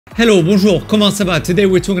Hello, bonjour, comment ça va? Today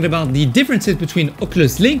we're talking about the differences between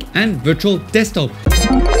Oculus Link and virtual desktop.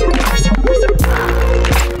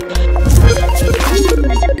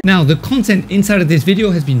 Now, the content inside of this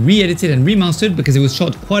video has been re-edited and remastered because it was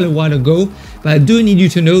shot quite a while ago, but I do need you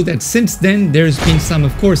to know that since then there's been some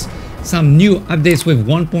new updates with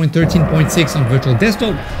 1.13.6 on virtual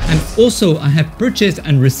desktop, and also I have purchased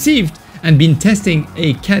and received and been testing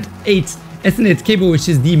a Cat 8 Ethernet cable, which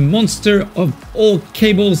is the monster of all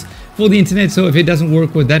cables for the internet. So if it doesn't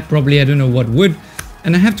work with that, probably I don't know what would.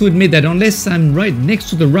 And I have to admit that unless I'm right next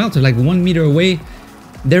to the router, like 1 meter away,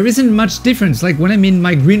 there isn't much difference. Like when I'm in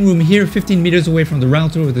my green room here, 15 meters away from the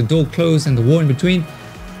router with the door closed and the wall in between,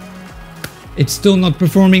 it's still not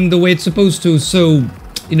performing the way it's supposed to. So,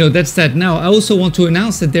 you know, that's that. Now, I also want to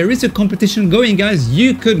announce that there is a competition going, guys.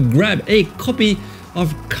 You could grab a copy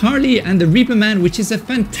of Carly and the Reaper Man, which is a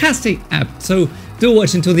fantastic app. So do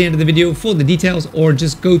watch until the end of the video for the details, or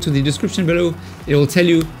just go to the description below. It will tell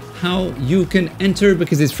you how you can enter,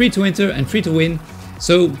 because it's free to enter and free to win.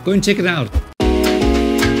 So go and check it out.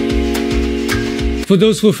 For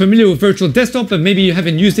those who are familiar with virtual desktop, but maybe you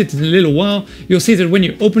haven't used it in a little while, you'll see that when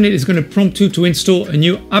you open it, it's going to prompt you to install a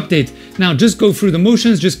new update. Now, just go through the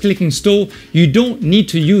motions, just click install. You don't need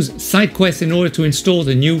to use SideQuest in order to install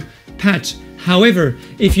the new patch. However,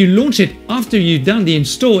 if you launch it after you've done the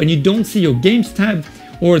install and you don't see your games tab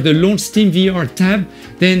or the launch Steam VR tab,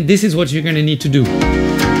 then this is what you're going to need to do.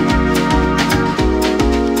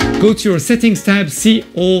 Go to your settings tab, see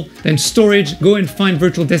all, then storage, go and find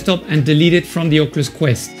virtual desktop and delete it from the Oculus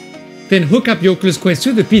Quest. Then hook up your Oculus Quest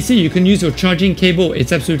to the PC. You can use your charging cable,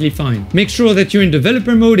 it's absolutely fine. Make sure that you're in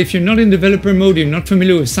developer mode. If you're not in developer mode, you're not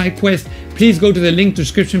familiar with SideQuest, please go to the link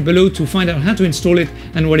description below to find out how to install it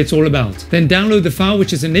and what it's all about. Then download the file,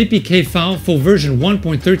 which is an APK file for version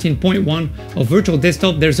 1.13.1 of virtual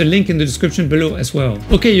desktop. There's a link in the description below as well.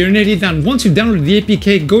 Okay, you're nearly done. Once you've downloaded the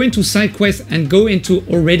APK, go into SideQuest and go into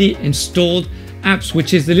already installed apps,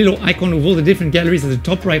 which is the little icon with all the different galleries at the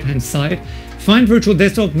top right hand side. Find virtual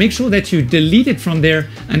desktop, make sure that you delete it from there,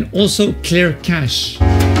 and also clear cache.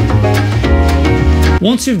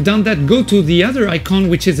 Once you've done that, go to the other icon,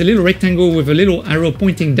 which is a little rectangle with a little arrow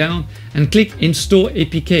pointing down, and click install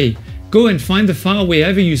APK. Go and find the file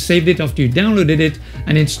wherever you saved it after you downloaded it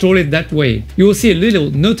and install it that way. You will see a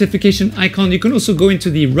little notification icon. You can also go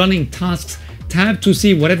into the running tasks tab to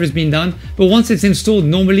see whatever has been done, but once it's installed,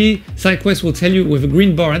 normally SideQuest will tell you with a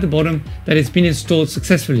green bar at the bottom that it's been installed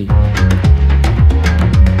successfully.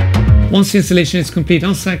 Once the installation is complete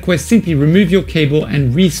on SideQuest, simply remove your cable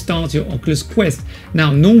and restart your Oculus Quest.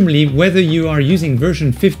 Now, normally, whether you are using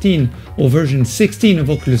version 15 or version 16 of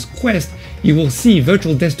Oculus Quest, you will see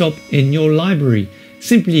virtual desktop in your library.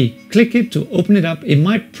 Simply click it to open it up. It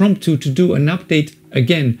might prompt you to do an update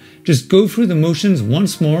again. Just go through the motions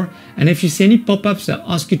once more, and if you see any pop-ups that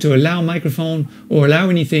ask you to allow microphone or allow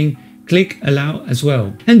anything, click allow as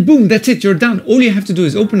well. And boom, that's it, you're done. All you have to do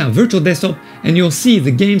is open up virtual desktop and you'll see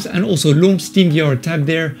the games and also launch Steam VR tab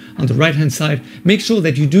there on the right hand side. Make sure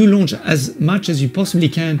that you do launch as much as you possibly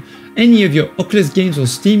can any of your Oculus games or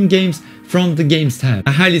Steam games from the Games tab.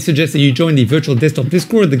 I highly suggest that you join the virtual desktop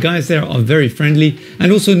Discord. The guys there are very friendly, and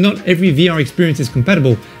also not every VR experience is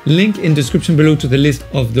compatible. Link in description below to the list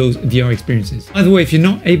of those VR experiences. By the way, if you're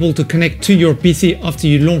not able to connect to your PC after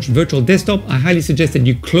you launch virtual desktop, I highly suggest that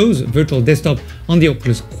you close virtual desktop on the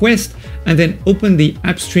Oculus Quest and then open the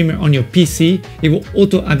app streamer on your PC. It will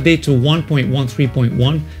auto update to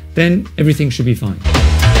 1.13.1. Then everything should be fine.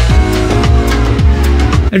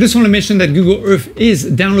 I just want to mention that Google Earth is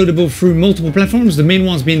downloadable through multiple platforms, the main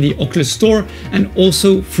ones being the Oculus Store and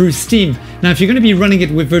also through Steam. Now, if you're going to be running it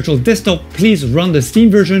with virtual desktop, please run the Steam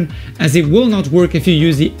version, as it will not work if you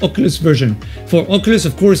use the Oculus version. For Oculus,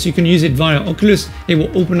 of course, you can use it via Oculus. It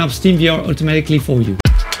will open up Steam VR automatically for you.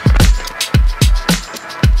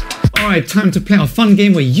 Alright, time to play a fun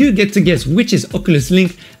game where you get to guess which is Oculus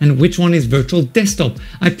Link and which one is virtual desktop.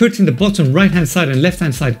 I put in the bottom right hand side and left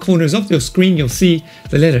hand side corners of your screen, you'll see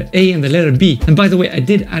the letter A and the letter B. And by the way, I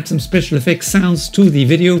did add some special effects sounds to the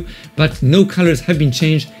video, but no colors have been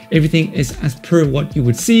changed. Everything is as per what you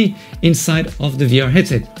would see inside of the VR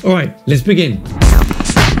headset. Alright, let's begin.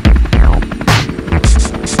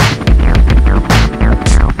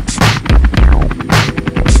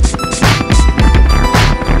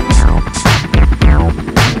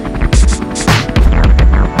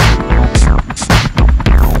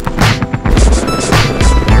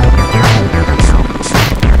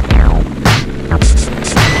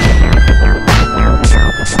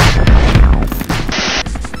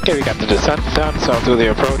 Okay, we got the descent done, so I'll do the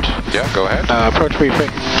approach. Yeah, go ahead. Approach briefing.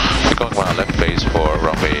 We're going 1 left base for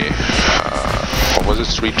runway, what was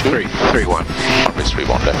is 3-2? 3-1. Probably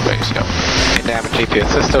 3-1 left base, yeah. In-nav and GPS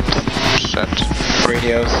systems. Set.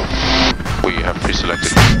 Radios. We have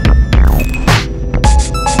pre-selected.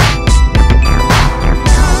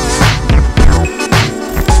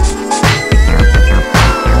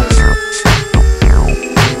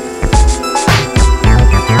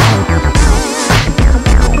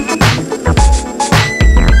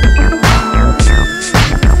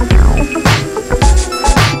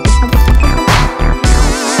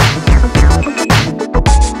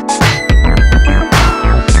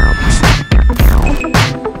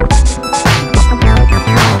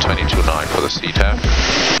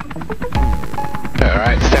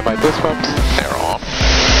 Alright, standby boost pumps. They're on.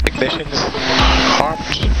 Ignitions.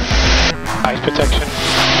 Armed. Ice protection.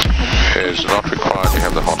 Is not required. We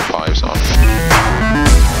have the hot fives on.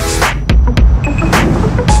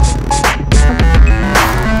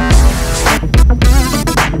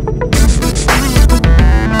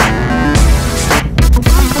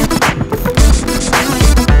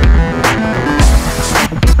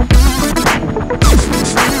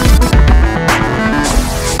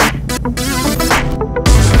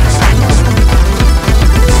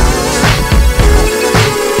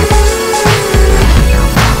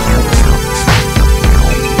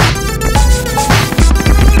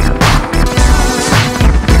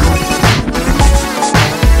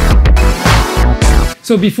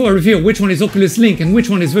 So before I reveal which one is Oculus Link and which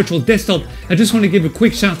one is Virtual Desktop, I just want to give a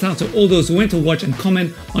quick shout out to all those who went to watch and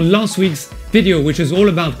comment on last week's video, which is all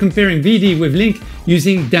about comparing VD with Link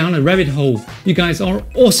using Down a Rabbit Hole. You guys are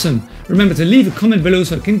awesome. Remember to leave a comment below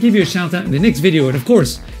so I can give you a shout out in the next video, and of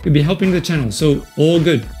course, you'll be helping the channel, so all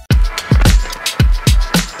good.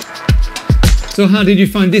 So how did you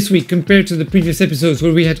find this week compared to the previous episodes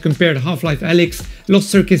where we had compared Half-Life Alyx, Lost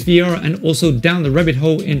Circuits VR and also Down the Rabbit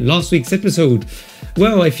Hole in last week's episode?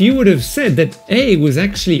 Well, if you would have said that A was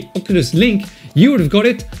actually Oculus Link, you would have got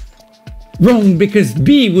it wrong, because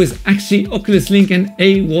B was actually Oculus Link and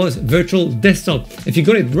A was Virtual Desktop. If you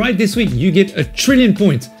got it right this week, you get 1 trillion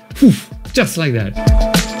points. Whew, just like that.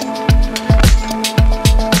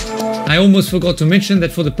 I almost forgot to mention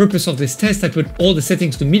that for the purpose of this test I put all the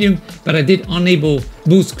settings to medium, but I did enable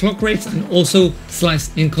boost clock rates and also slice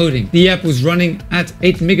encoding. The app was running at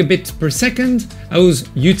 8 megabits per second. I was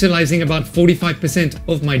utilizing about 45%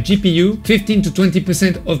 of my GPU, 15 to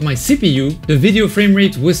 20% of my CPU. The video frame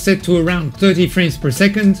rate was set to around 30 frames per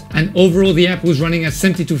second, and overall the app was running at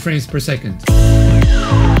 72 frames per second.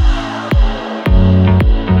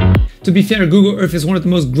 To be fair, Google Earth is one of the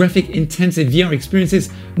most graphic intensive VR experiences,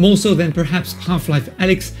 more so than perhaps Half-Life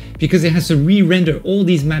Alyx, because it has to re-render all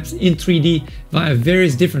these maps in 3D via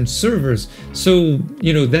various different servers. So,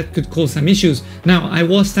 you know, that could cause some issues. Now, I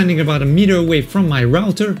was standing about 1 meter away from my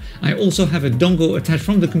router. I also have a dongle attached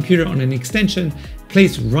from the computer on an extension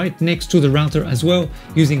placed right next to the router as well,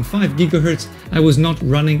 using 5 GHz. I was not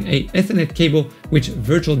running a Ethernet cable, which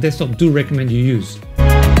Virtual Desktop do recommend you use.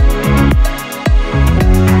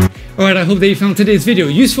 Alright, I hope that you found today's video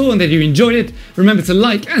useful and that you enjoyed it. Remember to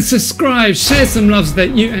like and subscribe, share some love so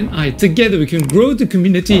that you and I together we can grow the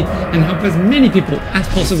community and help as many people as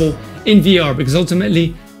possible in VR, because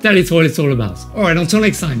ultimately that is what it's all about. Alright, until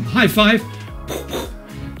next time, high five,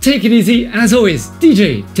 take it easy, and as always,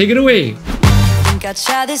 DJ, take it away. I think I'll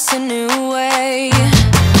try this a new way.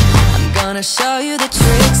 I'm gonna show you the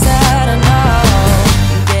tricks that I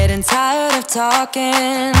know. I'm getting tired of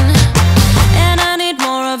talking.